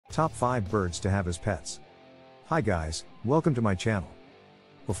Top 5 birds to have as pets. Hi guys, welcome to my channel.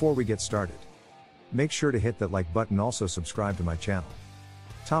 Before we get started, make sure to hit that like button, also subscribe to my channel.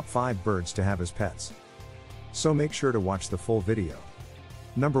 Top 5 birds to have as pets. So make sure to watch the full video.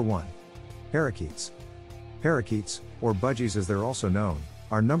 Number 1. Parakeets. Parakeets, or budgies as they're also known,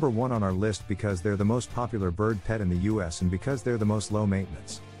 are number 1 on our list because they're the most popular bird pet in the US and because they're the most low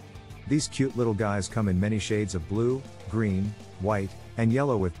maintenance. These cute little guys come in many shades of blue, green, white, and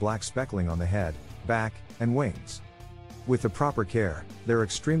yellow with black speckling on the head, back, and wings. With the proper care, they're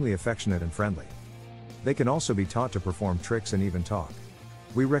extremely affectionate and friendly. They can also be taught to perform tricks and even talk.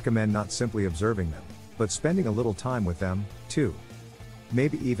 We recommend not simply observing them, but spending a little time with them, too.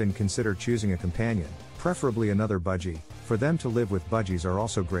 Maybe even consider choosing a companion, preferably another budgie, for them to live with. Budgies are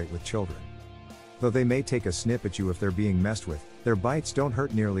also great with children. Though they may take a snip at you if they're being messed with, their bites don't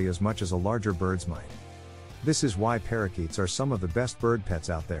hurt nearly as much as a larger bird's might. This is why parakeets are some of the best bird pets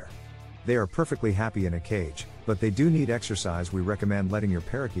out there. They are perfectly happy in a cage, but they do need exercise. We recommend letting your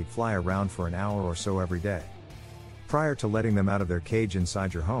parakeet fly around for an hour or so every day. Prior to letting them out of their cage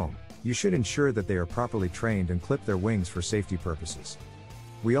inside your home, you should ensure that they are properly trained and clip their wings for safety purposes.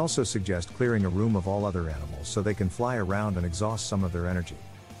 We also suggest clearing a room of all other animals so they can fly around and exhaust some of their energy.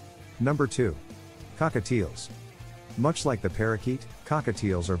 Number 2. Cockatiels. Much like the parakeet,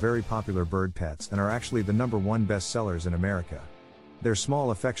 cockatiels are very popular bird pets and are actually the number 1 bestsellers in America. They're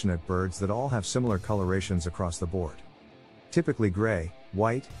small, affectionate birds that all have similar colorations across the board. Typically gray,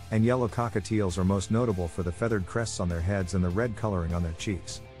 white, and yellow, cockatiels are most notable for the feathered crests on their heads and the red coloring on their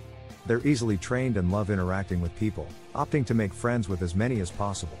cheeks. They're easily trained and love interacting with people, opting to make friends with as many as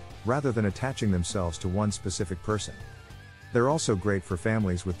possible, rather than attaching themselves to one specific person. They're also great for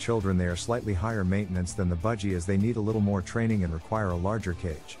families with children. They are slightly higher maintenance than the budgie as they need a little more training and require a larger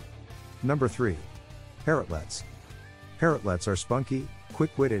cage. Number 3. Parrotlets. Parrotlets are spunky,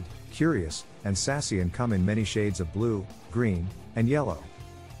 quick-witted, curious, and sassy and come in many shades of blue, green, and yellow.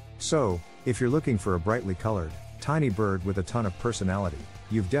 So, if you're looking for a brightly colored, tiny bird with a ton of personality,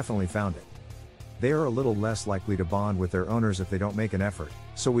 you've definitely found it. They are a little less likely to bond with their owners if they don't make an effort,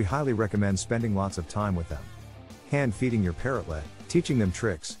 so we highly recommend spending lots of time with them. Hand-feeding your parrotlet, teaching them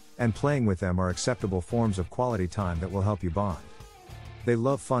tricks, and playing with them are acceptable forms of quality time that will help you bond. They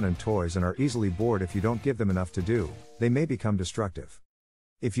love fun and toys and are easily bored. If you don't give them enough to do, they may become destructive.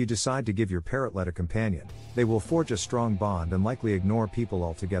 If you decide to give your parrotlet a companion, they will forge a strong bond and likely ignore people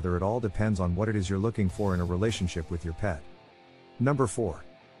altogether. It all depends on what it is you're looking for in a relationship with your pet. Number 4.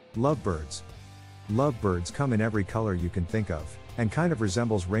 Lovebirds. Lovebirds come in every color you can think of, and kind of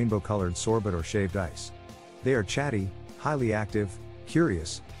resembles rainbow-colored sorbet or shaved ice. They are chatty, highly active,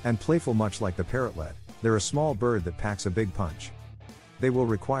 curious, and playful. Much like the parrotlet, they're a small bird that packs a big punch. They will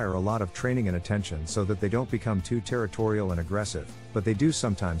require a lot of training and attention so that they don't become too territorial and aggressive, but they do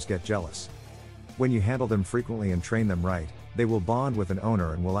sometimes get jealous. When you handle them frequently and train them right, they will bond with an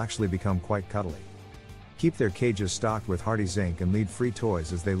owner and will actually become quite cuddly. Keep their cages stocked with hearty zinc and lead-free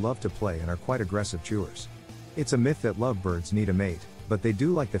toys as they love to play and are quite aggressive chewers. It's a myth that lovebirds need a mate, but they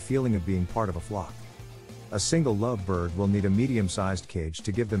do like the feeling of being part of a flock. A single lovebird will need a medium-sized cage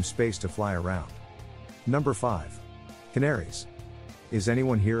to give them space to fly around. Number 5. Canaries. Is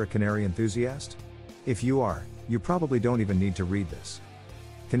anyone here a canary enthusiast? If you are, you probably don't even need to read this.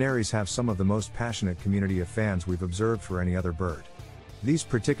 Canaries have some of the most passionate community of fans we've observed for any other bird. These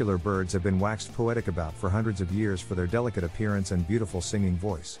particular birds have been waxed poetic about for hundreds of years for their delicate appearance and beautiful singing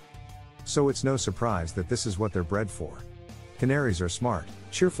voice. So it's no surprise that this is what they're bred for. Canaries are smart,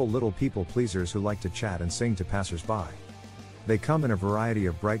 cheerful little people pleasers who like to chat and sing to passers-by. They come in a variety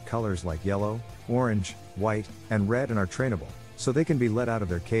of bright colors like yellow, orange, white, and red and are trainable, so they can be let out of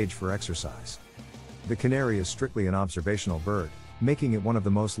their cage for exercise. The canary is strictly an observational bird, making it one of the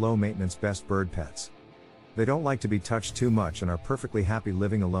most low-maintenance best bird pets. They don't like to be touched too much and are perfectly happy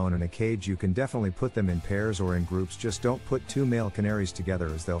living alone in a cage. You can definitely put them in pairs or in groups, just don't put 2 male canaries together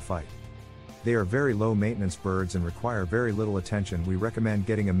as they'll fight. They are very low-maintenance birds and require very little attention. We recommend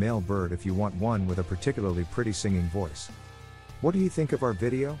getting a male bird if you want one with a particularly pretty singing voice. What do you think of our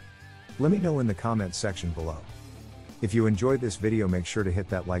video? Let me know in the comments section below. If you enjoyed this video, make sure to hit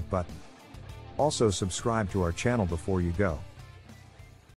that like button. Also subscribe to our channel before you go.